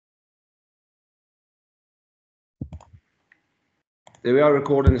There we are,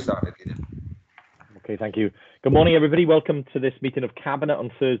 recording started. Okay, thank you. Good morning, everybody. Welcome to this meeting of Cabinet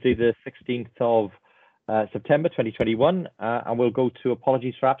on Thursday, the 16th of September 2021. And we'll go to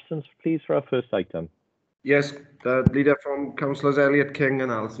apologies for absence, please, for our first item. Yes, the leader from Councillors Elliot King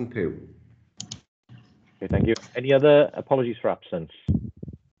and Alison Pugh. Okay, thank you. Any other apologies for absence?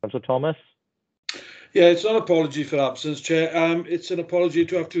 Councillor Thomas? Yeah, it's not an apology for absence, Chair. It's an apology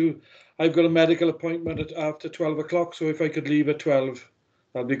I've got a medical appointment after 12 o'clock, so if I could leave at 12,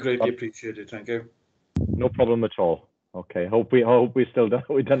 that'd be greatly appreciated. Thank you. No problem at all. Okay, hope we've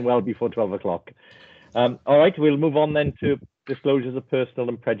done well before 12 o'clock. All right, we'll move on then to disclosures of personal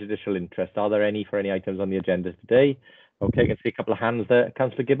and prejudicial interest. Are there any for any items on the agenda today? Okay, I can see a couple of hands there.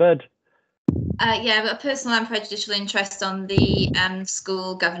 Councillor Gibbard? Yeah, but a personal and prejudicial interest on the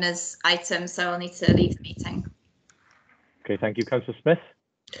school governors item, so I'll need to leave the meeting. Okay, thank you. Councillor Smith?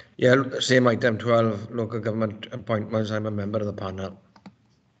 Yeah, same item 12, local government appointments. I'm a member of the panel.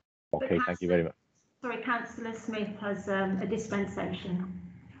 Okay, thank you very much. Sorry, Councillor Smith has a dispensation.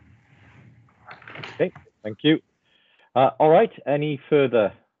 Okay, thank you. All right, any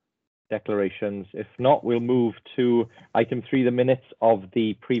further declarations? If not, we'll move to item 3, the minutes of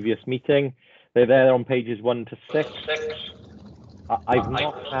the previous meeting. They're there on pages 1 to 6. I've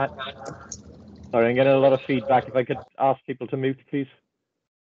not had... Sorry, I'm getting a lot of feedback. If I could ask people to mute, please.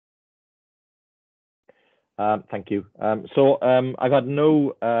 Thank you. I've had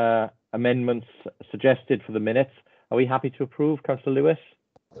no amendments suggested for the minutes. Are we happy to approve, Councillor Lewis?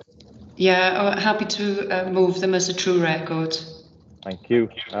 Yeah, happy to move them as a true record. Thank you.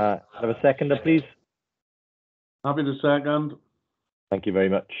 Have a seconder, please. Happy to second. Thank you very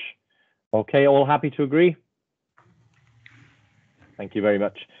much. Okay, all happy to agree? Thank you very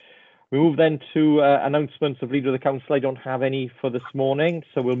much. We move then to announcements of Leader of the Council. I don't have any for this morning,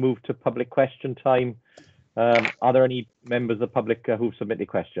 so we'll move to public question time. Are there any members of the public who've submitted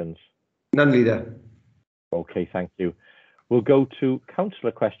questions? None, Leader. Okay, thank you. We'll go to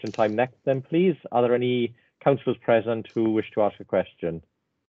councillor question time next then, please. Are there any councillors present who wish to ask a question?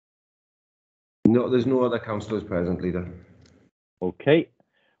 No, there's no other councillors present, Leader. Okay.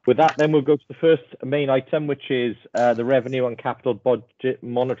 With that, then we'll go to the first main item, which is the revenue and capital budget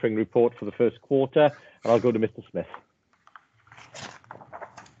monitoring report for the first quarter. And I'll go to Mr. Smith.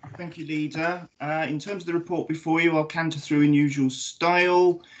 Thank you, Leader. In terms of the report before you, I'll canter through in usual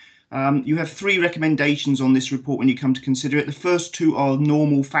style. You have 3 recommendations on this report when you come to consider it. The first 2 are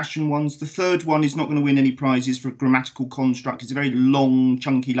normal fashion ones. The third one is not going to win any prizes for grammatical construct. It's a very long,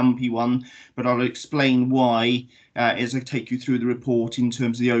 chunky, lumpy one, but I'll explain why as I take you through the report in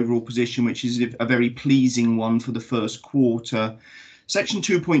terms of the overall position, which is a very pleasing one for the first quarter. Section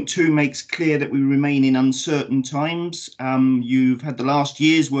 2.2 makes clear that we remain in uncertain times. You've had the last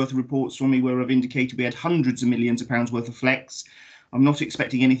year's worth of reports from me where I've indicated we had hundreds of millions of pounds worth of flex. I'm not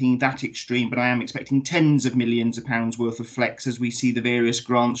expecting anything that extreme, but I am expecting tens of millions of pounds worth of flex as we see the various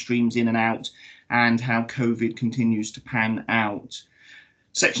grant streams in and out and how COVID continues to pan out.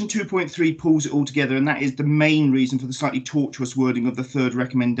 Section 2.3 pulls it all together, and that is the main reason for the slightly tortuous wording of the third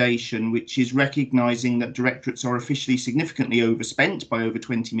recommendation, which is recognising that directorates are officially significantly overspent by over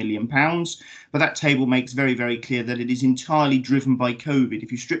 £20 million. But that table makes very, very clear that it is entirely driven by COVID.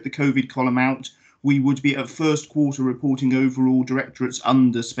 If you strip the COVID column out, we would be at first quarter reporting overall directorates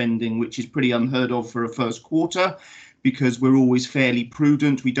underspending, which is pretty unheard of for a first quarter because we're always fairly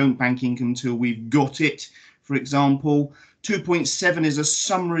prudent. We don't bank income until we've got it, for example. 2.7 is a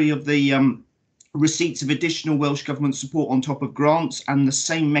summary of the receipts of additional Welsh Government support on top of grants, and the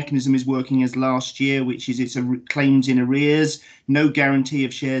same mechanism is working as last year, which is it's a claims in arrears, no guarantee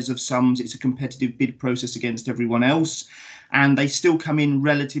of shares of sums. It's a competitive bid process against everyone else. And they still come in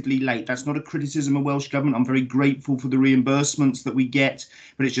relatively late. That's not a criticism of Welsh Government. I'm very grateful for the reimbursements that we get,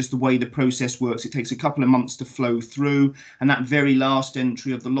 but it's just the way the process works. It takes a couple of months to flow through. And that very last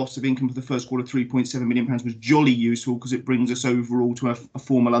entry of the loss of income for the first quarter, £3.7 million, was jolly useful because it brings us overall to a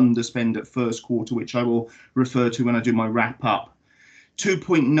formal underspend at first quarter, which I will refer to when I do my wrap up.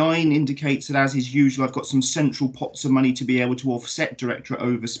 2.9 indicates that, as is usual, I've got some central pots of money to be able to offset directorate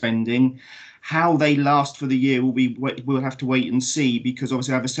overspending. How they last for the year we'll have to wait and see, because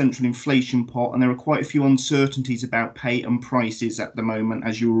obviously I have a central inflation pot and there are quite a few uncertainties about pay and prices at the moment,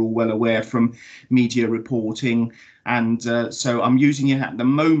 as you're all well aware from media reporting. And so I'm using it at the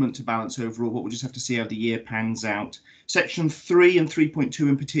moment to balance overall, but we'll just have to see how the year pans out. Section 3 and 3.2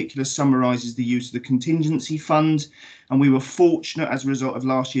 in particular summarises the use of the contingency fund, and we were fortunate as a result of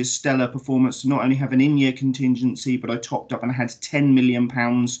last year's stellar performance to not only have an in-year contingency, but I topped up and had £10 million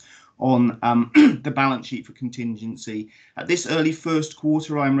on the balance sheet for contingency. At this early first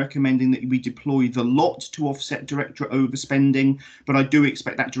quarter, I'm recommending that we deploy the lot to offset directorate overspending, but I do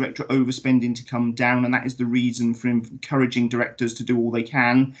expect that directorate overspending to come down, and that is the reason for encouraging directors to do all they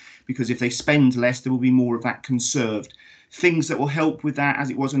can, because if they spend less, there will be more of that conserved. Things that will help with that, as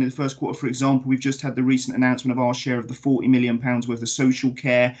it was only the first quarter, for example, we've just had the recent announcement of our share of the £40 million worth of social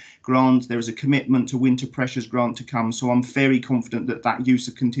care grant. There is a commitment to winter pressures grant to come. So I'm very confident that that use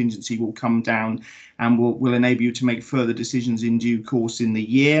of contingency will come down and will enable you to make further decisions in due course in the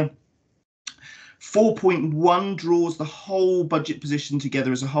year. 4.1 draws the whole budget position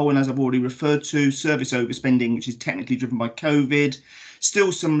together as a whole, and as I've already referred to, service overspending, which is technically driven by COVID.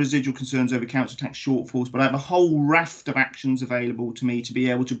 Still some residual concerns over council tax shortfalls, but I have a whole raft of actions available to me to be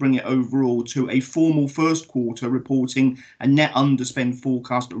able to bring it overall to a formal first quarter reporting a net underspend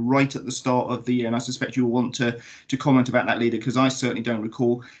forecast right at the start of the year. And I suspect you will want to comment about that, Leader, because I certainly don't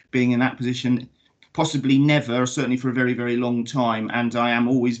recall being in that position, possibly never, certainly for a very, very long time. And I am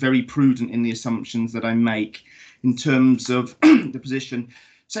always very prudent in the assumptions that I make in terms of the position.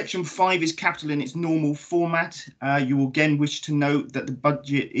 Section 5 is capital in its normal format. You will again wish to note that the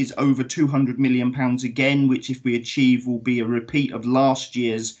budget is over £200 million again, which if we achieve will be a repeat of last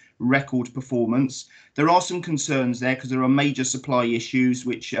year's record performance. There are some concerns there because there are major supply issues,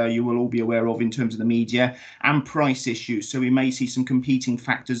 which you will all be aware of in terms of the media, and price issues. So we may see some competing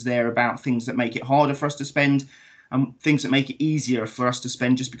factors there about things that make it harder for us to spend and things that make it easier for us to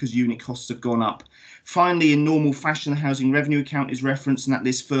spend just because unit costs have gone up. Finally, in normal fashion, the housing revenue account is referenced, and that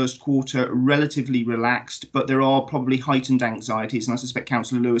this first quarter relatively relaxed, but there are probably heightened anxieties, and I suspect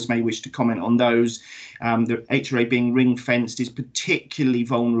Councillor Lewis may wish to comment on those. The HRA being ring-fenced is particularly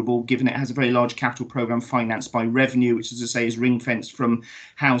vulnerable, given it has a very large capital programme financed by revenue, which, as I say, is ring-fenced from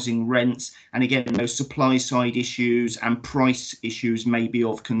housing rents. And again, those supply-side issues and price issues may be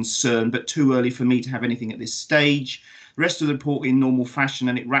of concern, but too early for me to have anything at this stage. The rest of the report in normal fashion,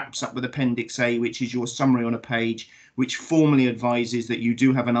 and it wraps up with Appendix A, which is your summary on a page, which formally advises that you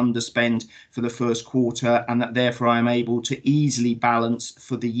do have an underspend for the first quarter and that therefore I am able to easily balance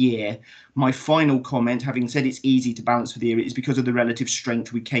for the year. My final comment, having said it's easy to balance for the year, is because of the relative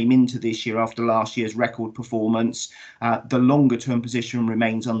strength we came into this year after last year's record performance. The longer term position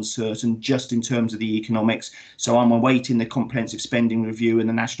remains uncertain just in terms of the economics. So I'm awaiting the comprehensive spending review and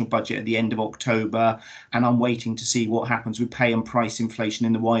the national budget at the end of October, and I'm waiting to see what happens with pay and price inflation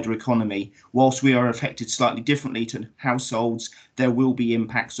in the wider economy. Whilst we are affected slightly differently to households, there will be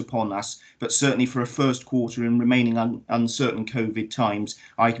impacts upon us, but certainly for a first quarter in remaining uncertain COVID times,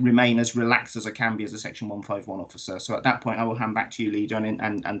 I remain as relaxed as I can be as a Section 151 officer. So at that point, I will hand back to you, Leader,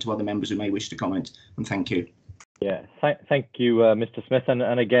 and to other members who may wish to comment. And thank you. Yeah, thank you, Mr. Smith.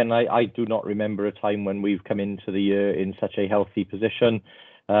 And again, I do not remember a time when we've come into the year in such a healthy position.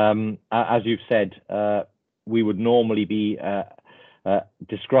 As you've said, we would normally be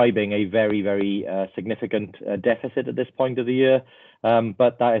describing a very, very significant deficit at this point of the year.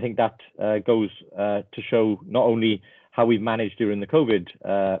 But I think that goes to show not only how we've managed during the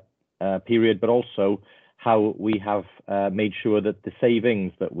COVID period, but also how we have made sure that the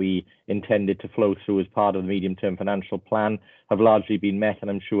savings that we intended to flow through as part of the medium-term financial plan have largely been met. And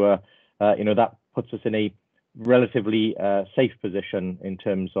I'm sure that puts us in a relatively safe position in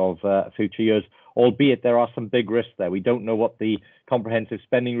terms of future years, albeit there are some big risks there. We don't know what the comprehensive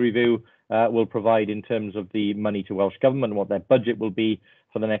spending review will provide in terms of the money to Welsh Government and what their budget will be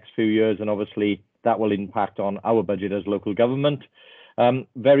for the next few years, and obviously that will impact on our budget as local government.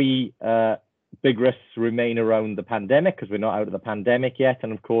 Very big risks remain around the pandemic because we're not out of the pandemic yet,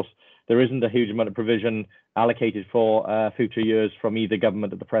 and of course there isn't a huge amount of provision allocated for future years from either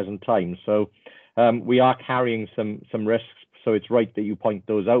government at the present time. So we are carrying some risks, so it's right that you point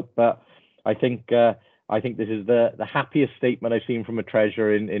those out. But I think this is the happiest statement I've seen from a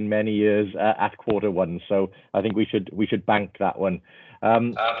treasurer in many years at quarter one. So I think we should bank that one.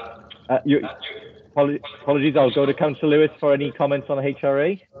 Apologies, I'll go to Councillor Lewis for any comments on the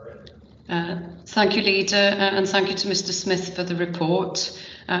HRA. Thank you, Leader, and thank you to Mr. Smith for the report.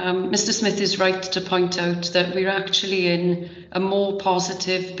 Mr. Smith is right to point out that we're actually in a more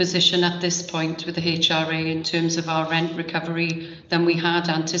positive position at this point with the HRA in terms of our rent recovery than we had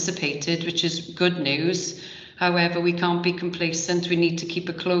anticipated, which is good news. However, we can't be complacent. We need to keep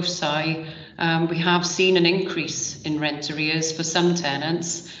a close eye. We have seen an increase in rent arrears for some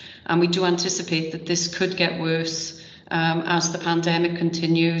tenants, and we do anticipate that this could get worse as the pandemic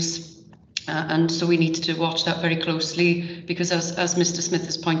continues. And so we need to watch that very closely because, as Mr. Smith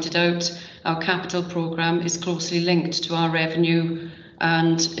has pointed out, our capital programme is closely linked to our revenue,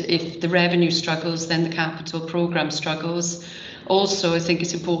 and if the revenue struggles, then the capital programme struggles. Also, I think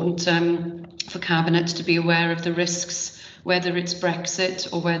it's important for Cabinet to be aware of the risks, whether it's Brexit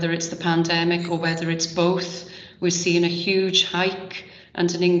or whether it's the pandemic or whether it's both. We're seeing a huge hike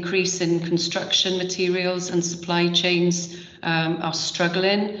and an increase in construction materials, and supply chains are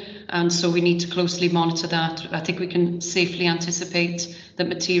struggling. And so we need to closely monitor that. I think we can safely anticipate that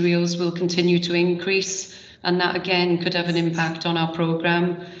materials will continue to increase, and that again could have an impact on our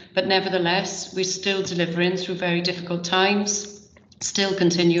programme. But nevertheless, we're still delivering through very difficult times, still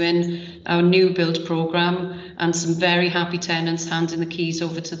continuing our new build programme, and some very happy tenants handing the keys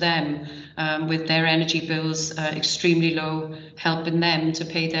over to them with their energy bills extremely low, helping them to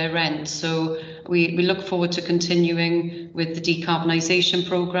pay their rent. So we look forward to continuing with the decarbonisation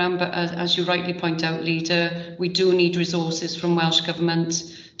programme, but as you rightly point out, Leader, we do need resources from Welsh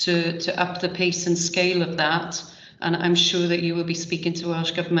Government to up the pace and scale of that. And I'm sure that you will be speaking to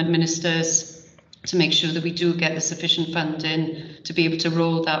Welsh Government ministers to make sure that we do get the sufficient funding to be able to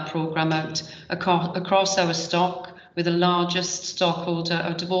roll that programme out across our stock. We're the largest stockholder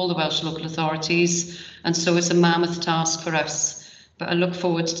out of all the Welsh local authorities, and so it's a mammoth task for us. But I look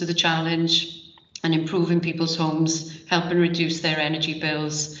forward to the challenge and improving people's homes, helping reduce their energy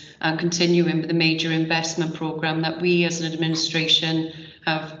bills, and continuing with the major investment programme that we as an administration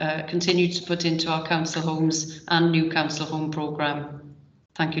have continued to put into our council homes and new council home programme.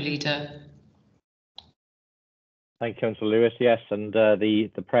 Thank you, Leader. Thank you, Councillor Lewis. Yes, and the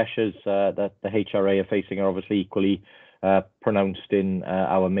pressures that the HRA are facing are obviously equally pronounced in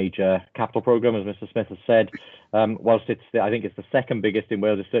our major capital programme, as Mr Smith has said. Whilst I think it's the second biggest in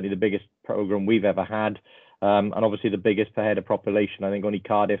Wales, it's certainly the biggest programme we've ever had, and obviously the biggest per head of population. I think only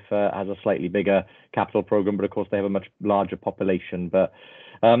Cardiff has a slightly bigger capital programme, but of course they have a much larger population. But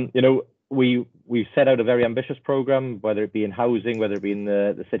you know, we've set out a very ambitious programme, whether it be in housing, whether it be in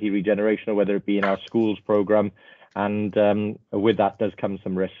the city regeneration, or whether it be in our schools programme. And with that does come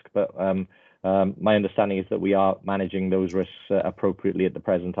some risk, but my understanding is that we are managing those risks appropriately at the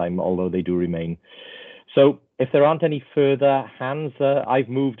present time, although they do remain. So if there aren't any further hands, I've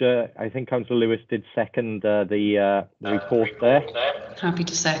moved, I think Councillor Lewis did second the report there. Happy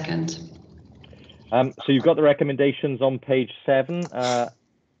to second. So you've got the recommendations on page 7.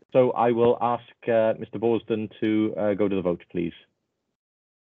 So I will ask Mr Borsden to go to the vote, please.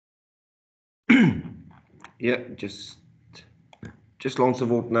 Yeah, just launch the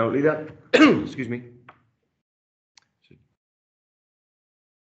vote now, Leader. Excuse me.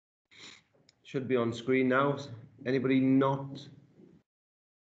 Should be on screen now. Anybody not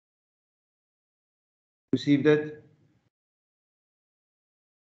received it?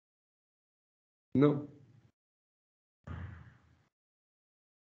 No.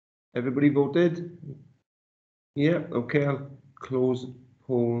 Everybody voted? Yeah, okay, I'll close the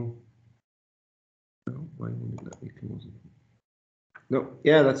poll. No, why won't it let me close it? No,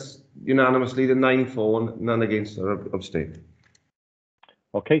 yeah, that's unanimously the 9-4, none against or abstain.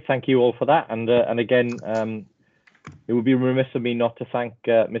 Okay, thank you all for that. And again, it would be remiss of me not to thank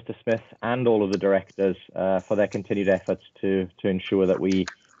Mr Smith and all of the directors for their continued efforts to ensure that we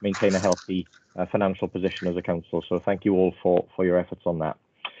maintain a healthy financial position as a council. So thank you all for your efforts on that.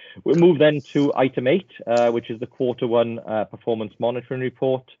 We'll move then to item 8, which is the Q1 performance monitoring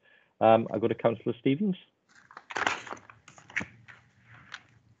report. I'll go to Councillor Stevens.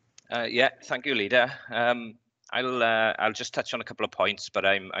 Yeah, thank you, Leader. I'll just touch on a couple of points, but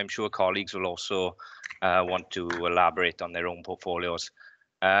I'm sure colleagues will also want to elaborate on their own portfolios.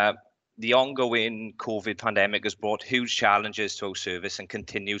 The ongoing COVID pandemic has brought huge challenges to our service and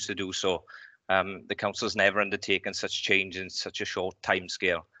continues to do so. The council's never undertaken such change in such a short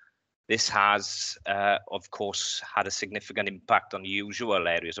timescale. This has, of course, had a significant impact on the usual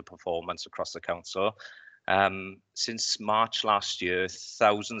areas of performance across the council. Since March last year,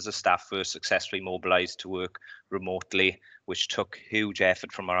 thousands of staff were successfully mobilised to work remotely, which took huge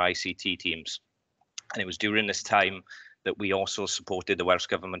effort from our ICT teams. And it was during this time that we also supported the Welsh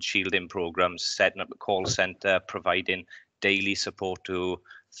Government shielding programmes, setting up a call centre, providing daily support to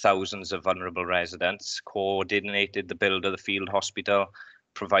thousands of vulnerable residents, coordinated the build of the field hospital,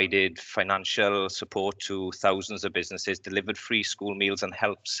 provided financial support to thousands of businesses, delivered free school meals, and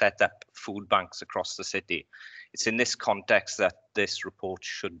helped set up food banks across the city. It's in this context that this report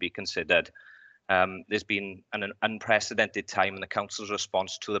should be considered. There's been an unprecedented time, and the council's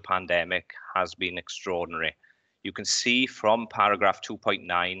response to the pandemic has been extraordinary. You can see from paragraph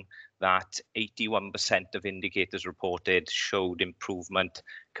 2.9 that 81% of indicators reported showed improvement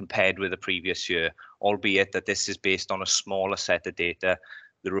compared with the previous year, albeit that this is based on a smaller set of data.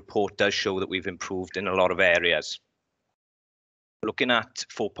 The report does show that we've improved in a lot of areas. Looking at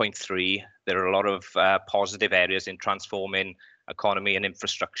 4.3, there are a lot of positive areas in transforming economy and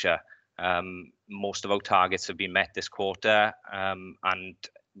infrastructure. Most of our targets have been met this quarter, and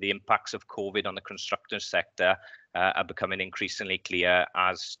the impacts of COVID on the construction sector are becoming increasingly clear,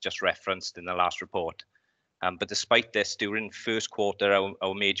 as just referenced in the last report. But despite this, during first quarter,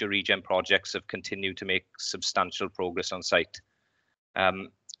 our major regen projects have continued to make substantial progress on site.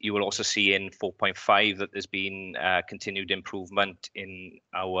 You will also see in 4.5 that there's been continued improvement in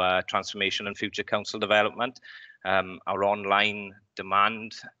our transformation and future council development. Our online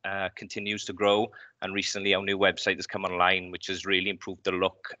demand continues to grow, and recently our new website has come online, which has really improved the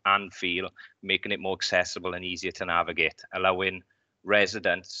look and feel, making it more accessible and easier to navigate, allowing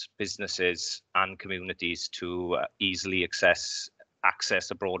residents, businesses and communities to easily access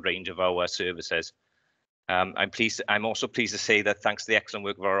a broad range of our services. I'm also pleased to say that thanks to the excellent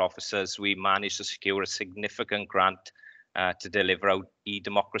work of our officers, we managed to secure a significant grant to deliver our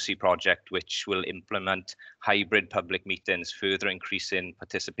e-democracy project, which will implement hybrid public meetings, further increasing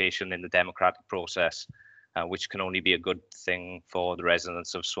participation in the democratic process, which can only be a good thing for the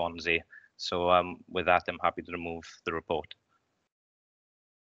residents of Swansea. So with that, I'm happy to remove the report.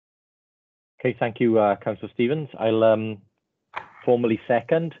 Okay, thank you, Councillor Stevens. I'll formally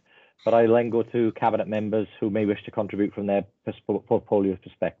second, but I'll then go to Cabinet members who may wish to contribute from their portfolio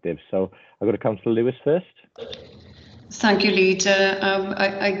perspective. So I'll go to Councillor Lewis first. Thank you, Leader.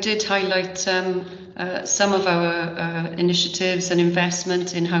 I did highlight some of our initiatives and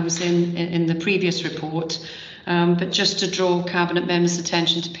investment in housing in the previous report, but just to draw Cabinet members'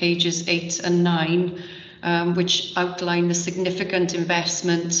 attention to pages 8 and 9, which outline the significant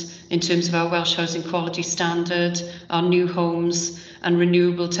investment in terms of our Welsh Housing Quality Standard, our new homes and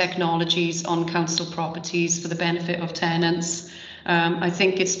renewable technologies on council properties for the benefit of tenants. I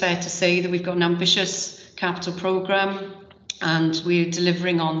think it's fair to say that we've got an ambitious capital programme and we're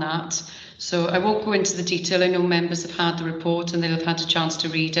delivering on that. So I won't go into the detail. I know members have had the report and they'll have had a chance to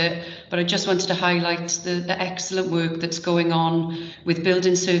read it, but I just wanted to highlight the excellent work that's going on with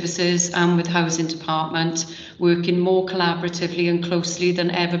building services and with housing department, working more collaboratively and closely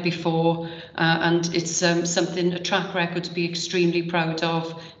than ever before. And it's something, a track record to be extremely proud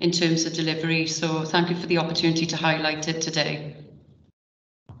of in terms of delivery. So thank you for the opportunity to highlight it today.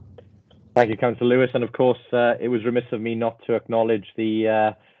 Thank you, Councillor Lewis. And of course, it was remiss of me not to acknowledge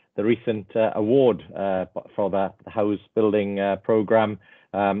the recent award for the house building programme,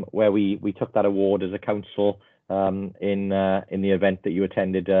 where we took that award as a council in the event that you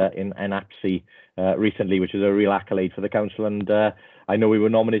attended in APSI recently, which is a real accolade for the council. And I know we were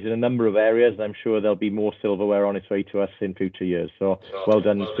nominated in a number of areas, and I'm sure there'll be more silverware on its way to us in future years. So well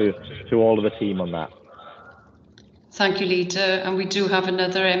done to all of the team on that. Thank you, Leader. And we do have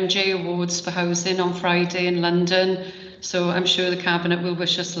another MJ Awards for housing on Friday in London. So I'm sure the Cabinet will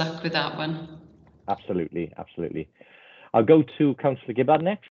wish us luck with that one. Absolutely, absolutely. I'll go to Councillor Gibbard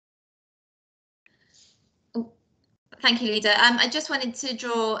next. Thank you, Leader. I just wanted to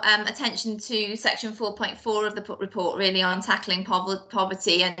draw attention to section 4.4 of the report, really on tackling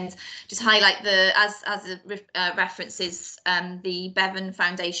poverty, and just highlight as it references the Bevan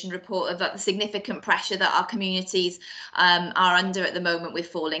Foundation report about the significant pressure that our communities are under at the moment, with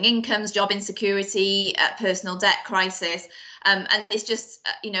falling incomes, job insecurity, personal debt crisis. And it's just,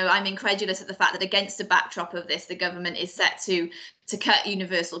 I'm incredulous at the fact that against the backdrop of this, the government is set to cut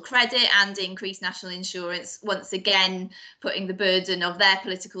universal credit and increase national insurance, once again putting the burden of their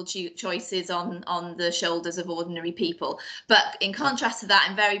political choices on the shoulders of ordinary people. But in contrast to that,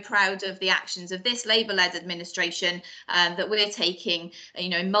 I'm very proud of the actions of this Labour-led administration that we're taking,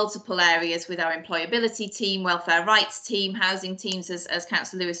 in multiple areas with our employability team, welfare rights team, housing teams, as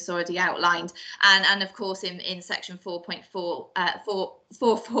Councillor Lewis has already outlined, and of course in section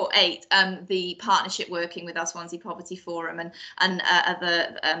 4.448, the partnership working with our Swansea Poverty Forum and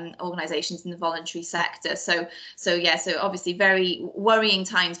other organisations in the voluntary sector. So obviously very worrying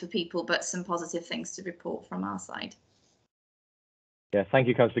times for people, but some positive things to report from our side. Yeah, thank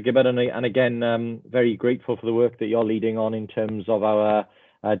you, Councillor Gibbard, and again, very grateful for the work that you're leading on in terms of our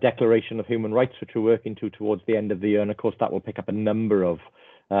Declaration of Human Rights, which we're working towards the end of the year, and of course that will pick up a number of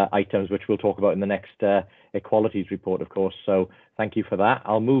items which we'll talk about in the next equalities report, of course. So thank you for that.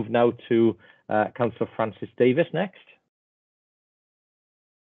 I'll move now to Councillor Francis Davis next.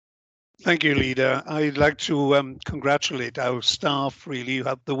 Thank you, Leader. I'd like to congratulate our staff, really,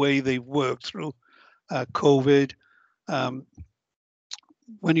 the way they've worked through COVID.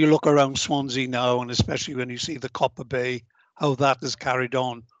 When you look around Swansea now, and especially when you see the Copper Bay, how that has carried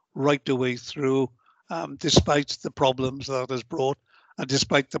on right the way through, despite the problems that has brought, and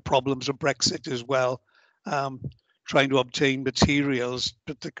despite the problems of Brexit as well, trying to obtain materials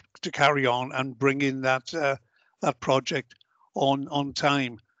to carry on and bring in that project on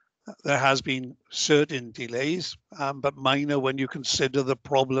time. There has been certain delays, but minor when you consider the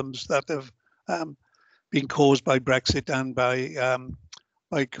problems that have been caused by Brexit and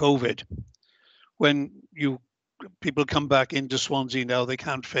by COVID. When people come back into Swansea now, they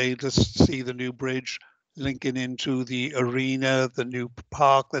can't fail to see the new bridge linking into the arena, the new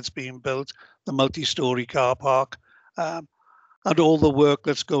park that's being built, the multi-storey car park, and all the work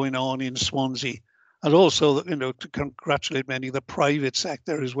that's going on in Swansea. And also, to congratulate many of the private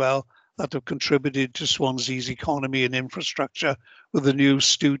sector as well that have contributed to Swansea's economy and infrastructure with the new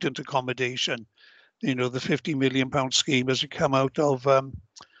student accommodation. The £50 million scheme as it come out of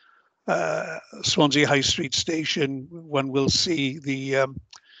Swansea High Street Station. One will see the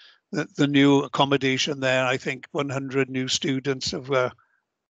new accommodation there. I think 100 new students have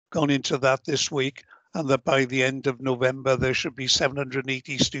gone into that this week, and that by the end of November there should be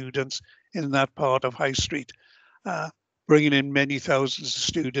 780 students in that part of High Street, bringing in many thousands of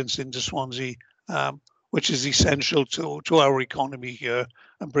students into Swansea, which is essential to our economy here,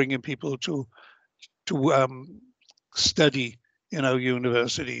 and bringing people to study in our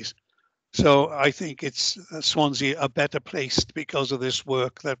universities. So I think it's Swansea a better place because of this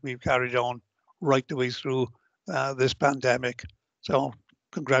work that we've carried on right the way through this pandemic. So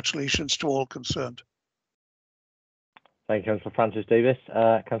congratulations to all concerned. Thank you, Councillor Francis Davis.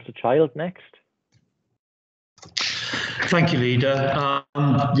 Councillor Child next. Thank you, Leader.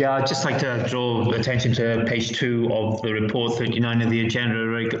 I'd just like to draw attention to page 2 of the report 39 of the agenda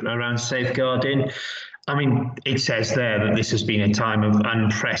around safeguarding. I mean, it says there that this has been a time of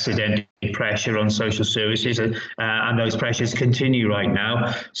unprecedented pressure on social services, and those pressures continue right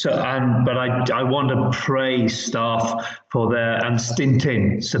now. So, but I want to praise staff for their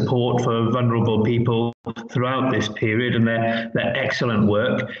unstinting support for vulnerable people throughout this period and their excellent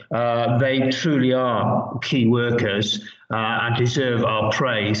work. They truly are key workers and deserve our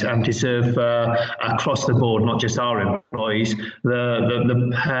praise and deserve across the board, not just our employees,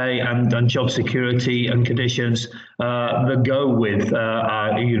 the pay and job security and conditions that go with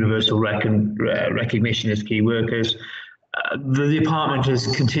our universal recognition as key workers. The department has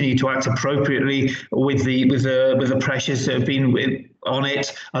continued to act appropriately with the pressures that have been on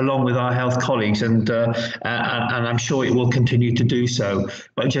it, along with our health colleagues, and I'm sure it will continue to do so.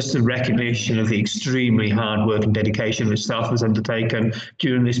 But just the recognition of the extremely hard work and dedication that staff has undertaken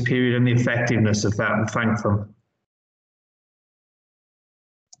during this period and the effectiveness of that, and thank them.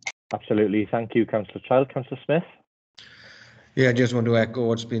 Absolutely, thank you, Councillor Child. Councillor Smith. Yeah, I just want to echo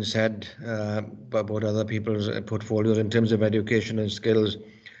what's been said about other people's portfolios in terms of education and skills.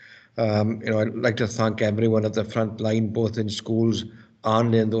 I'd like to thank everyone at the front line, both in schools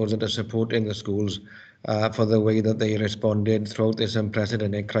and in those that are supporting the schools, for the way that they responded throughout this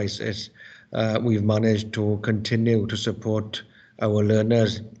unprecedented crisis. We've managed to continue to support our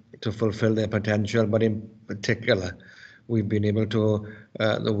learners to fulfill their potential, but in particular, we've been able to,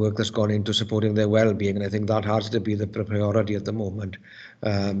 the work that's gone into supporting their well-being, and I think that has to be the priority at the moment.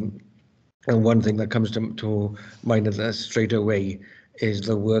 And one thing that comes to mind straight away is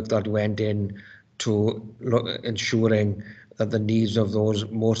the work that went in to ensuring that the needs of those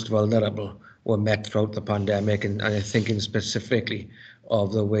most vulnerable were met throughout the pandemic, and I'm thinking specifically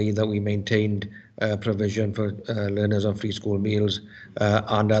of the way that we maintained provision for learners on free school meals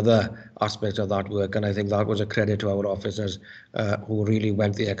and other aspects of that work. And I think that was a credit to our officers who really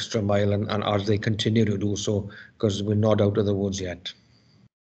went the extra mile, and as they continue to do so, because we're not out of the woods yet.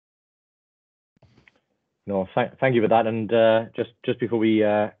 No, thank you for that. And just before we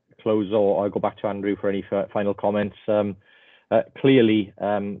close, or I'll go back to Andrew for any final comments. Clearly,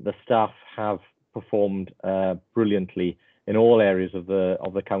 the staff have performed brilliantly in all areas of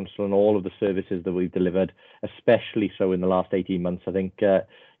the council and all of the services that we've delivered, especially so in the last 18 months. I think the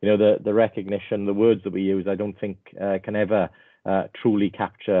recognition, the words that we use, I don't think can ever truly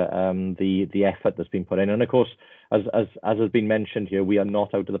capture the effort that's been put in. And of course, as has been mentioned here, we are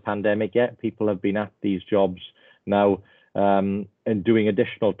not out of the pandemic yet. People have been at these jobs now and doing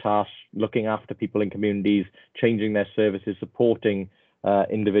additional tasks, looking after people in communities, changing their services, supporting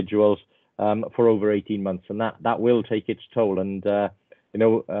individuals for over 18 months, and that will take its toll. And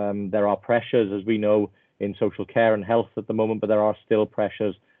there are pressures, as we know, in social care and health at the moment, but there are still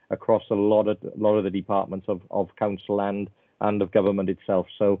pressures across a lot of the departments of council and of government itself.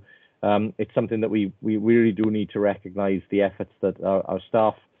 So it's something that we really do need to recognise the efforts that our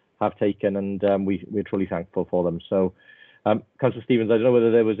staff have taken, and we're truly thankful for them. So, Councillor Stevens, I don't know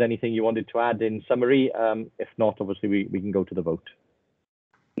whether there was anything you wanted to add in summary. If not, obviously we can go to the vote.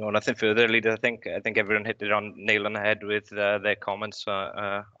 No, nothing further, Leader. I think everyone hit it on nail on the head with their comments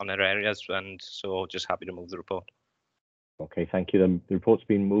on their areas, and so just happy to move the report. Okay, thank you. The report's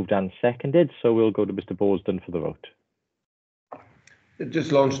been moved and seconded, so we'll go to Mr. Borsden for the vote.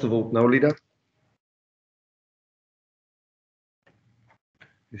 Just launch the vote now, Leader.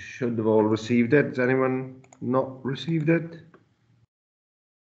 You should have all received it. Has anyone not received it?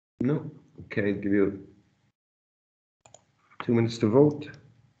 No. Okay, I'll give you 2 minutes to vote.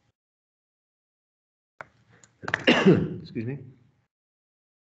 Excuse me.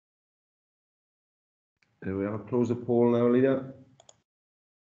 There we are. Close the poll now, Leader.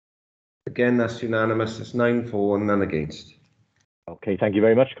 Again, that's unanimous. It's 9-4 and none against. Okay, thank you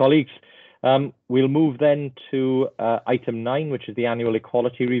very much, colleagues. We'll move then to item 9, which is the Annual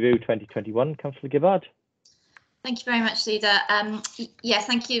Equality Review 2021. Councillor Gibbard. Thank you very much, Leader. Yes,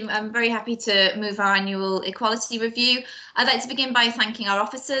 thank you. I'm very happy to move our annual equality review. I'd like to begin by thanking our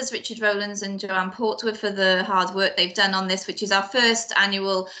officers, Richard Rowlands and Joanne Portwood, for the hard work they've done on this, which is our first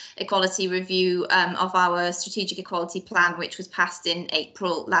annual equality review of our strategic equality plan, which was passed in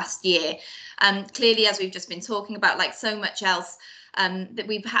April last year. Clearly, as we've just been talking about, like so much else, that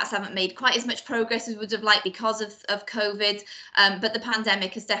we perhaps haven't made quite as much progress as we would have liked because of COVID, but the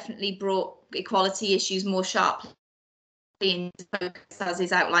pandemic has definitely brought equality issues more sharply into focus, as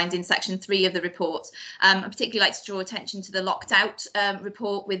is outlined in section 3 of the report. I'd particularly like to draw attention to the locked out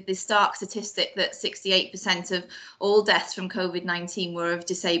report, with the stark statistic that 68% of all deaths from COVID-19 were of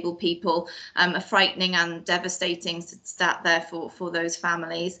disabled people, a frightening and devastating stat there for those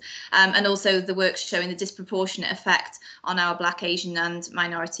families. And also the work showing the disproportionate effect on our Black, Asian and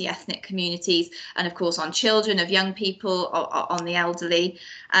minority ethnic communities, and of course on children, of young people, on the elderly.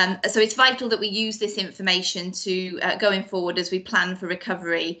 So it's vital that we use this information to going forward as we plan for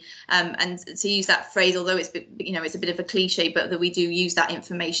recovery, and to use that phrase, although it's, you know, it's a bit of a cliche, but that we do use that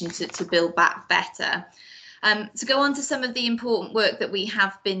information to build back better. To go on to some of the important work that we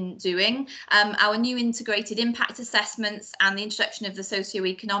have been doing, our new integrated impact assessments and the introduction of the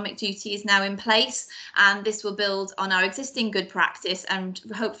socio-economic duty is now in place, and this will build on our existing good practice and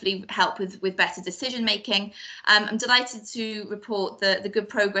hopefully help with better decision making. I'm delighted to report the good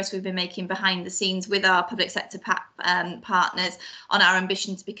progress we've been making behind the scenes with our public sector partners on our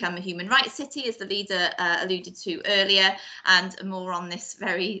ambition to become a human rights city, as the leader alluded to earlier, and more on this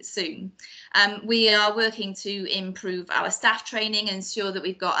very soon. We are working to improve our staff training and ensure that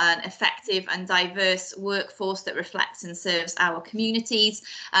we've got an effective and diverse workforce that reflects and serves our communities.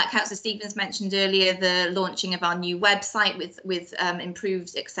 Councillor Stevens mentioned earlier the launching of our new website with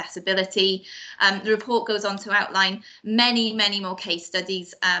improved accessibility. The report goes on to outline many more case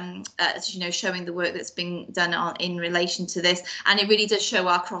studies, showing the work that's been done in relation to this, and it really does show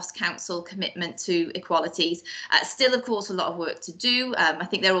our cross-council commitment to equalities. Still, of course, a lot of work to do. I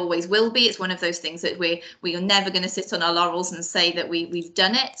think there always will be. It's one of those things that we are never going to sit on our laurels and say that we've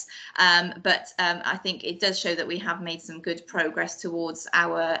done it, but I think it does show that we have made some good progress towards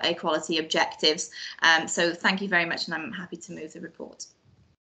our equality objectives. So thank you very much, and I'm happy to move the report.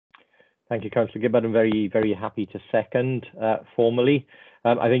 Thank you, Councillor Gibbard. I'm very happy to second formally.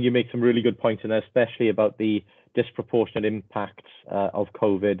 I think you make some really good points in there, especially about the disproportionate impacts of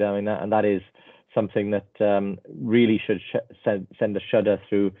COVID. I mean, and that is something that really should send a shudder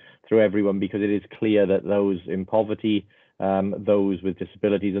through everyone, because it is clear that those in poverty, those with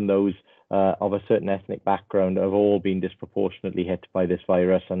disabilities and those of a certain ethnic background have all been disproportionately hit by this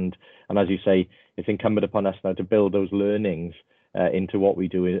virus. And as you say, it's incumbent upon us now to build those learnings into what we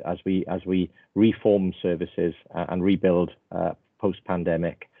do as we reform services and rebuild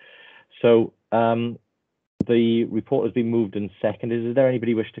post-pandemic. So the report has been moved and seconded. Is there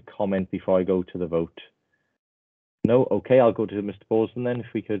anybody wish to comment before I go to the vote? No? Okay, I'll go to Mr. Borsden then, if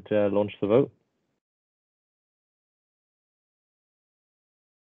we could launch the vote.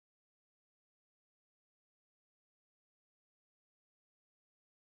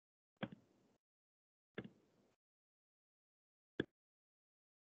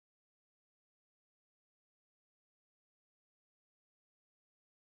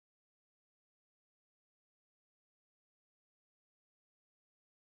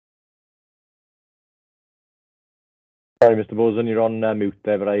 Sorry, Mr. Borsden, you're on mute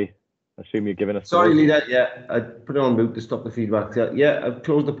there, but I assume you're giving us. Sorry, Leader. Yeah, I put it on mute to stop the feedback. Yeah, I've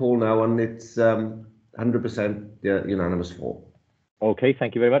closed the poll now, and it's 100% unanimous for. Okay,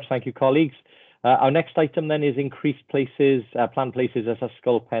 thank you very much. Thank you, colleagues. Our next item then is increased places, planned places as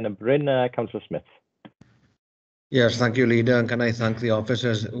Ysgol Pen y Bryn. Councillor Smith. Yes, thank you, Leader. And can I thank the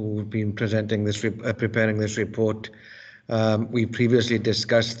officers who've been presenting this, preparing this report. We previously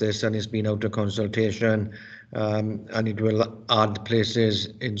discussed this, and it's been out of consultation, and it will add places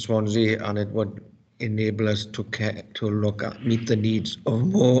in Swansea, and it would enable us to meet the needs of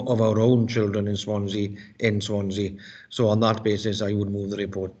more of our own children in Swansea. So on that basis, I would move the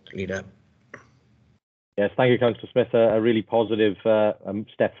report, Leader. Yes, thank you, Councillor Smith. A really positive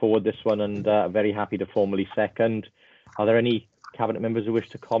step forward, this one, and very happy to formally second. Are there any Cabinet members who wish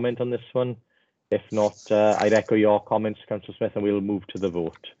to comment on this one? If not, I'd echo your comments, Councillor Smith, and we'll move to the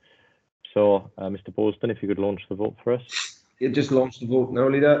vote. So, Mr. Boston, if you could launch the vote for us. You just launched the vote now,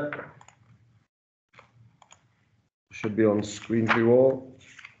 Leader. Should be on screen for you all.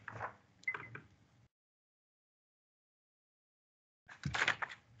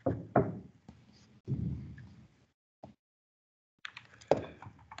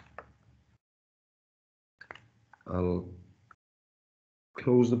 I'll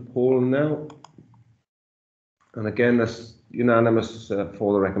close the poll now. And again, that's unanimous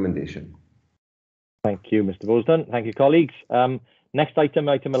for the recommendation. Thank you, Mr. Bosden. Thank you, colleagues. Next item,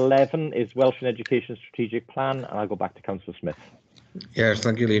 item 11, is Welsh and Education Strategic Plan, and I'll go back to Councillor Smith. Yes,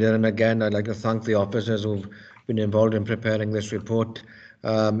 thank you, Leader. And again, I'd like to thank the officers who've been involved in preparing this report.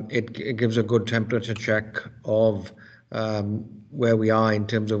 It gives a good temperature check of where we are in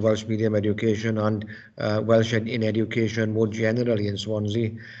terms of Welsh medium education and Welsh in education more generally in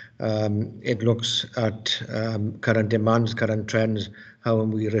Swansea. It looks at current demands, current trends, how are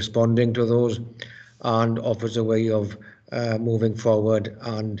we responding to those, and offers a way of moving forward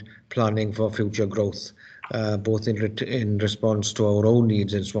and planning for future growth, both in response to our own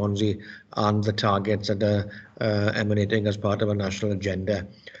needs in Swansea and the targets that are emanating as part of a national agenda.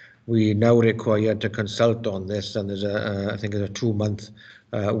 We now require to consult on this, and there's I think there's a 2-month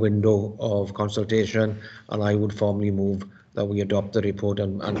window of consultation, and I would formally move that we adopt the report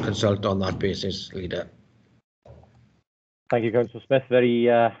and consult on that basis, Leader. Thank you, Councillor Smith. Very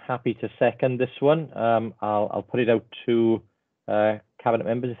happy to second this one. I'll put it out to Cabinet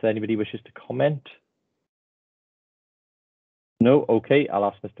members if anybody wishes to comment. No? Okay, I'll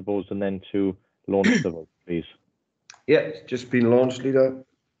ask Mr. Bosden then to launch the vote, please. Yeah, it's just been launched, Leader.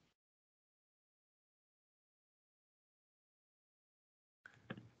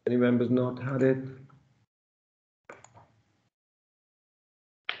 Any members not had it?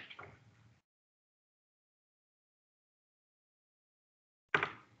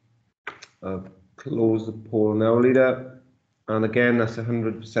 I'll close the poll now, Leader. And again, that's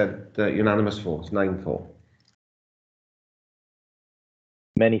 100% unanimous vote, 9-4.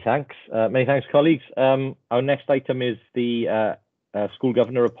 Many thanks. Many thanks, colleagues. Our next item is the school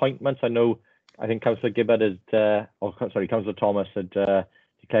governor appointments. I think Councillor Gibbard had, Councillor Thomas had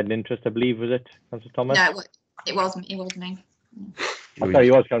declared an interest, I believe, was it, Councillor Thomas? No, it wasn't me. I'm sorry,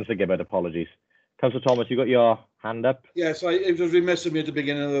 it was Councillor Gibbard, apologies. Councillor Thomas, you got your hand up? Yes, it was remiss of me at the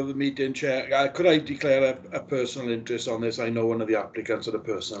beginning of the meeting, Chair. Could I declare a personal interest on this? I know one of the applicants at a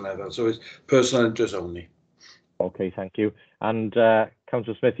personal level, so it's personal interest only. Okay, thank you. And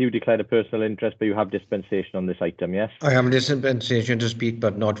Councillor Smith, you declared a personal interest, but you have dispensation on this item, yes? I have dispensation to speak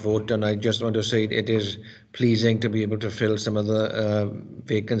but not vote, and I just want to say it is pleasing to be able to fill some of the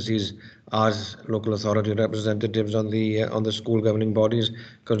vacancies as local authority representatives on the school governing bodies,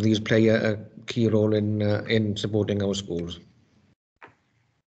 because these play a key role in supporting our schools.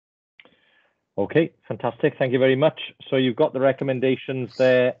 Okay, fantastic. Thank you very much. So you've got the recommendations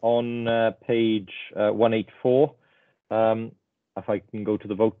there on page 184. If I can go to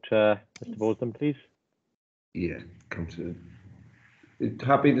the vote, Mr. Bosden, please. Yeah, Councillor.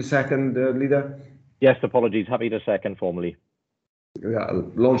 Happy to second, Leader? Yes, apologies. Happy to second formally. Yeah,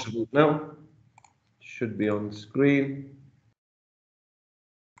 I'll launch the vote now. Should be on the screen.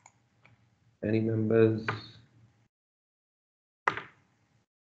 Any members?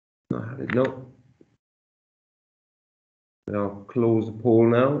 Not had it, no. Now close the poll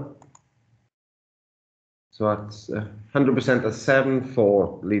now. So that's 100% a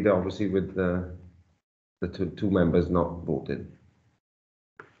 7-4, Leader, obviously with the two members not voted.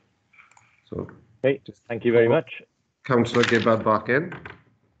 So okay, thank you very much. Councillor Gibbard back in.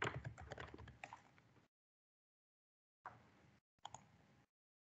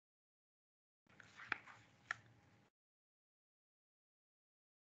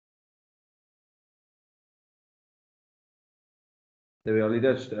 There we are,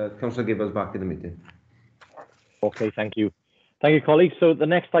 Leader. Councillor Gibbard's back in the meeting. Okay, thank you. Thank you, colleagues. So the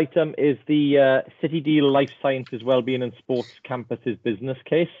next item is the City Deal Life Sciences Wellbeing and Sports Campuses business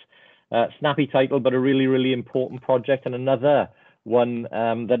case. Snappy title, but a really, really important project, and another one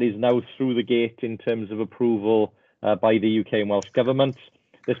that is now through the gate in terms of approval by the UK and Welsh governments.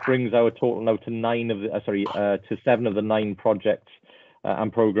 This brings our total now to 7 of the 9 projects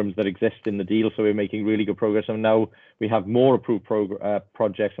and programs that exist in the deal. So we're making really good progress. And now we have more approved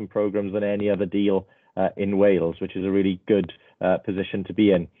projects and programs than any other deal in Wales, which is a really good position to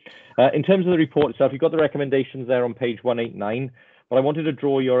be in. In terms of the report itself, you've got the recommendations there on page 189, but I wanted to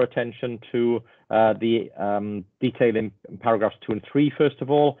draw your attention to the detail in paragraphs 2 and 3, first of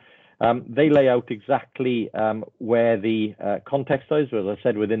all. They lay out exactly where the context is, as I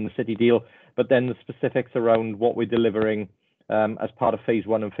said, within the city deal, but then the specifics around what we're delivering as part of phase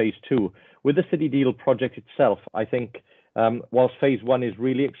 1 and phase 2. With the city deal project itself, I think whilst phase 1 is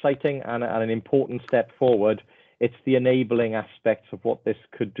really exciting and an important step forward, it's the enabling aspects of what this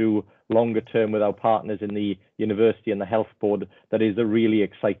could do longer term with our partners in the university and the health board that is a really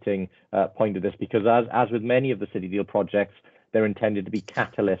exciting point of this, because as with many of the city deal projects, they're intended to be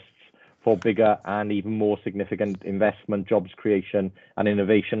catalysts for bigger and even more significant investment, jobs creation and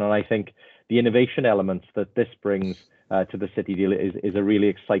innovation. And I think the innovation elements that this brings to the city deal is a really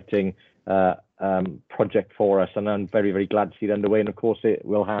exciting project for us. And I'm very, very glad to see it underway. And of course, it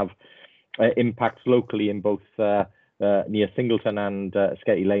will have impacts locally in both near Singleton and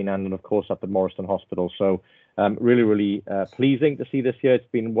Sketty Lane, and of course up at Morriston Hospital. So really, really pleasing to see this year. It's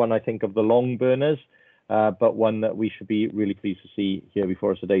been one, I think, of the long burners, but one that we should be really pleased to see here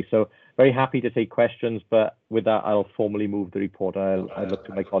before us today. So very happy to take questions, but with that, I'll formally move the report. I'll look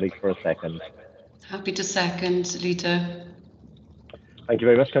to my colleague for a second. Happy to second, Leader. Thank you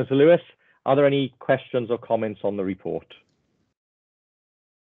very much, Councillor Lewis. Are there any questions or comments on the report?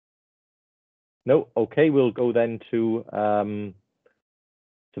 No? Okay, we'll go then to the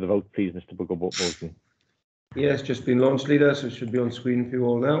vote, please, Mr. Bolton. Yes, just been launched, Leader, so it should be on screen for you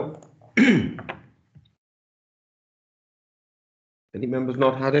all now. Any members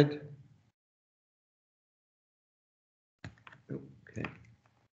not had it? Okay.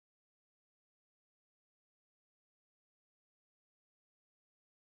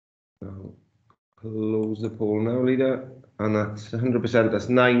 I'll close the poll now, Leader, and that's 100%, that's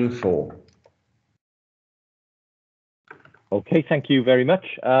 9-4. Okay, thank you very much.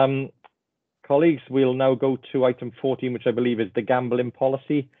 Colleagues, we'll now go to item 14, which I believe is the gambling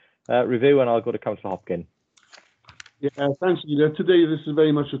policy review, and I'll go to Councillor Hopkin. Yeah, thanks, Leader. Today, this is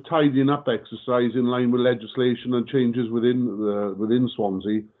very much a tidying up exercise in line with legislation and changes within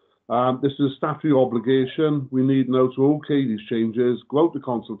Swansea. This is a statutory obligation. We need now to okay these changes, go out to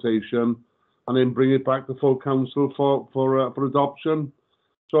consultation, and then bring it back to full council for adoption.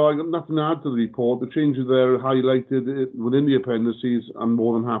 So I've got nothing to add to the report. The changes there are highlighted within the appendices. I'm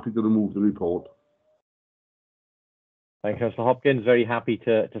more than happy to remove the report. Thank you, Councillor Hopkins. Very happy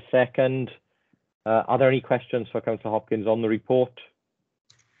to second. Are there any questions for Councillor Hopkins on the report?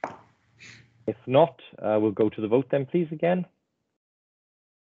 If not, we'll go to the vote then, please, again.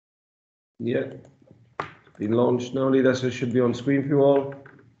 Yeah, been launched now, Leader, so it should be on screen for you all.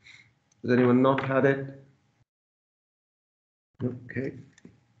 Has anyone not had it? Okay.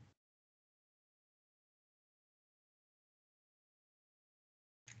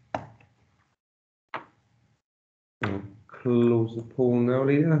 I'll close the poll now,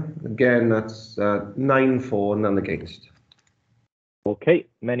 Leader. Again, that's 9-4, none against. Okay,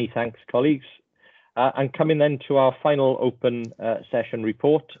 many thanks, colleagues. And coming then to our final open session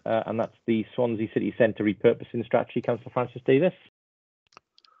report, and that's the Swansea City Centre repurposing strategy. Councillor Francis Davis.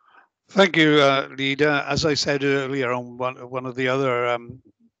 Thank you, Leader. As I said earlier on one of the other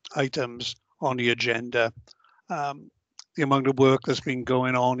items on the agenda, the amount of work that's been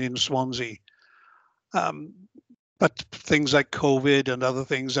going on in Swansea. But things like COVID and other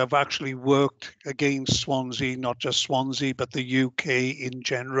things have actually worked against Swansea, not just Swansea, but the UK in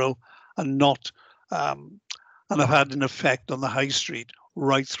general, and have had an effect on the high street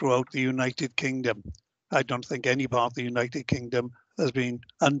right throughout the United Kingdom. I don't think any part of the United Kingdom has been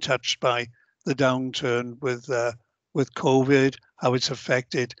untouched by the downturn with COVID, how it's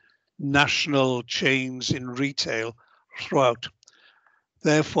affected national chains in retail throughout.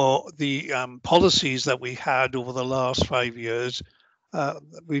 Therefore, the policies that we had over the last 5 years,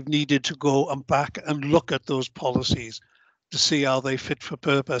 we've needed to go back and look at those policies to see how they fit for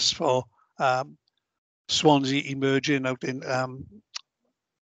purpose for Swansea emerging out of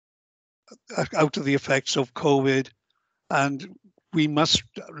the effects of COVID. And we must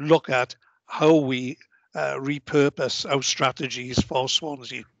look at how we repurpose our strategies for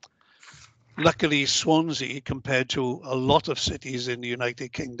Swansea. Luckily, Swansea, compared to a lot of cities in the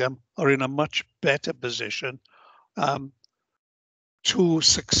United Kingdom, are in a much better position to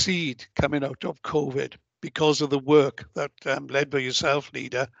succeed coming out of COVID because of the work that, led by yourself,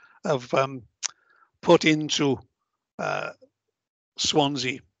 Leader, have put into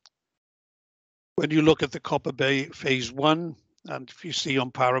Swansea. When you look at the Copper Bay Phase 1, and if you see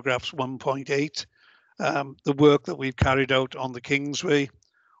on paragraphs 1.8, the work that we've carried out on the Kingsway,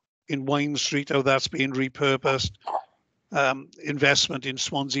 in Wine Street, how that's been repurposed, investment in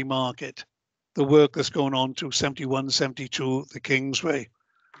Swansea Market, the work that's going on to 71, 72, the Kingsway.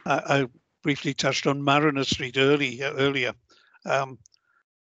 I briefly touched on Mariner Street earlier.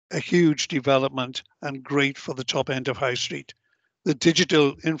 A huge development and great for the top end of High Street. The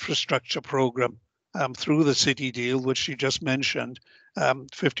digital infrastructure programme through the city deal, which you just mentioned,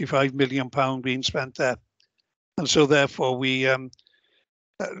 £55 million being spent there. And so therefore we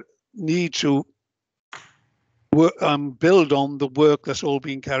need to build on the work that's all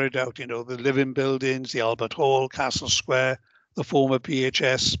being carried out, you know, the living buildings, the Albert Hall, Castle Square, the former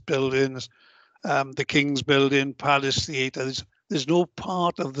PHS buildings, the King's Building, Palace Theatre. There's no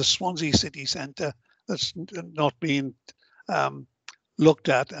part of the Swansea city centre that's not being looked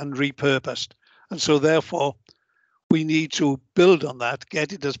at and repurposed. And so therefore, we need to build on that,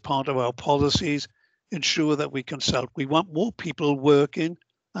 get it as part of our policies, ensure that we consult. We want more people working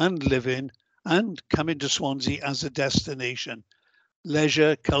and living and coming to Swansea as a destination.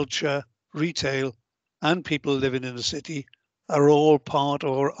 Leisure, culture, retail, and people living in the city are all part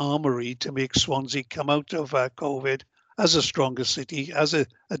of our armoury to make Swansea come out of COVID as a stronger city, as a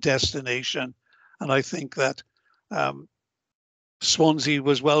destination. And I think that Swansea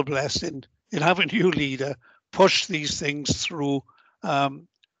was well blessed in having a new leader push these things through,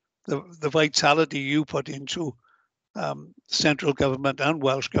 the vitality you put into central government and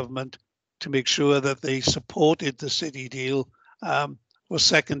Welsh government to make sure that they supported the city deal was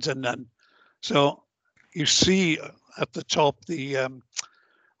second to none. So you see at the top the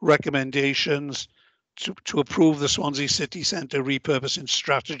recommendations to approve the Swansea City Centre repurposing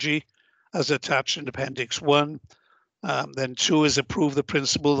strategy as attached in Appendix 1. Then 2 is approve the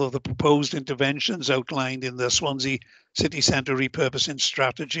principle of the proposed interventions outlined in the Swansea City Centre repurposing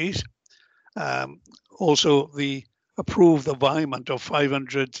strategies. Also, approve the environment of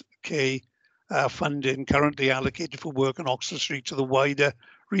 500k funding currently allocated for work on Oxford Street to the wider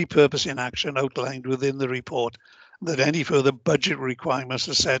repurposing action outlined within the report, that any further budget requirements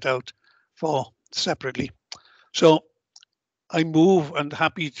are set out for separately. So I move, and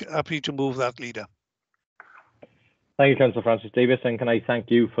happy to move that, Leader. Thank you, Councillor Francis Davis, and can I thank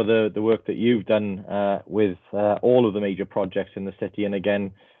you for the work that you've done with all of the major projects in the city. And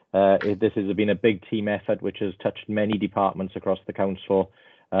again, this has been a big team effort which has touched many departments across the council.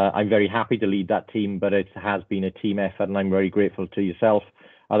 I'm very happy to lead that team, but it has been a team effort, and I'm very grateful to yourself,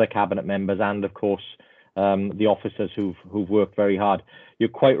 other cabinet members, and of course the officers who've worked very hard. You're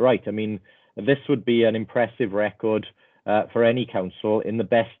quite right. I mean, this would be an impressive record for any council in the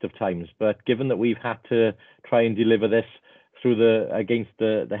best of times, but given that we've had to try and deliver this through against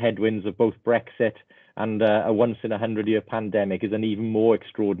the headwinds of both Brexit and a once-in-a-100-year pandemic, is an even more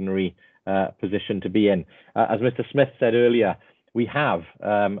extraordinary position to be in. As Mr. Smith said earlier, we have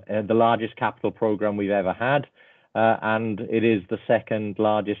the largest capital programme we've ever had, and it is the second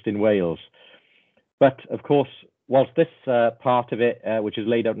largest in Wales. But of course, whilst this part of it, which is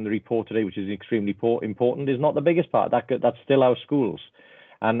laid out in the report today, which is extremely important, is not the biggest part. That's still our schools.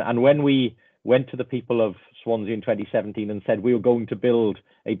 And when we went to the people of Swansea in 2017 and said we were going to build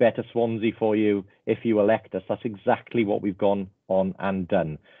a better Swansea for you if you elect us, that's exactly what we've gone on and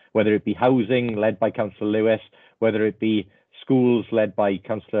done. Whether it be housing led by Councillor Lewis, whether it be schools led by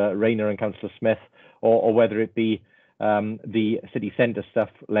Councillor Rayner and Councillor Smith, or whether it be the city centre stuff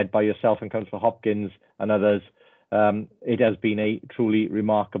led by yourself and Councillor Hopkins and others. It has been a truly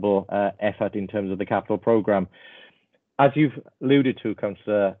remarkable effort in terms of the capital programme. As you've alluded to,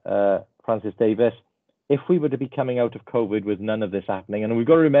 Councillor Francis Davis, if we were to be coming out of COVID with none of this happening, and we've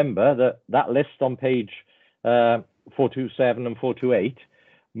got to remember that list on page 427 and 428,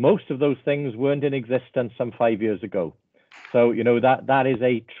 most of those things weren't in existence some 5 years ago. So, you know, that is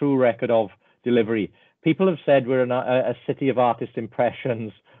a true record of delivery. People have said we're a city of artist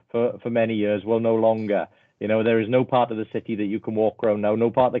impressions for many years. Well, no longer. You know, there is no part of the city that you can walk around now, no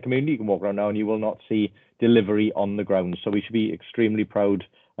part of the community you can walk around now, and you will not see delivery on the ground. So we should be extremely proud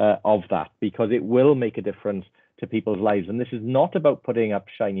of that, because it will make a difference to people's lives. And this is not about putting up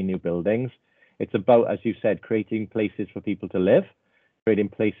shiny new buildings. It's about, as you said, creating places for people to live, creating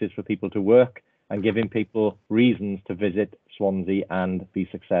places for people to work, and giving people reasons to visit Swansea and be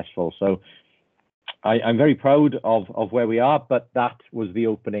successful. So I'm very proud of where we are, but that was the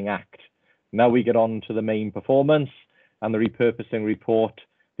opening act. Now we get on to the main performance and the repurposing report,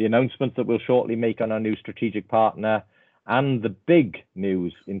 the announcements that we'll shortly make on our new strategic partner, and the big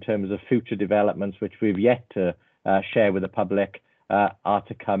news in terms of future developments, which we've yet to share with the public, are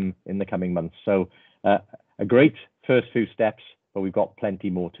to come in the coming months. So a great first few steps, but we've got plenty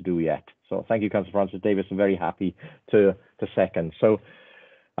more to do yet. So thank you, Councillor Francis Davis. I'm very happy to second. So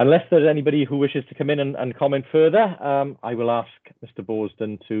unless there's anybody who wishes to come in and comment further, I will ask Mr.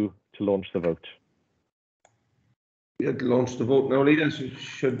 Borsden to launch the vote. Yeah, launch the vote now, leaders. It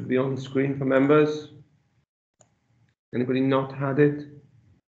should be on screen for members. Anybody not had it?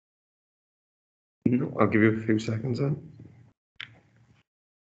 No, I'll give you a few seconds then.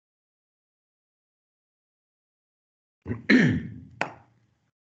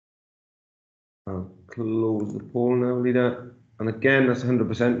 I'll close the poll now, leader. And again, that's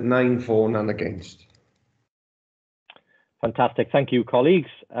 100%, 9 for, none against. Fantastic. Thank you, colleagues.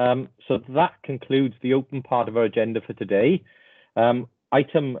 So that concludes the open part of our agenda for today.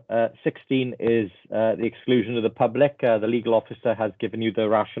 Item 16 is the exclusion of the public. The legal officer has given you the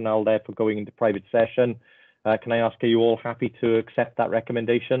rationale there for going into private session. Can I ask, are you all happy to accept that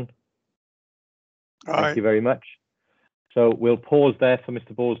recommendation? Thank you very much. So we'll pause there for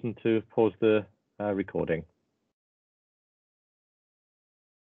Mr. Borsden to pause the recording.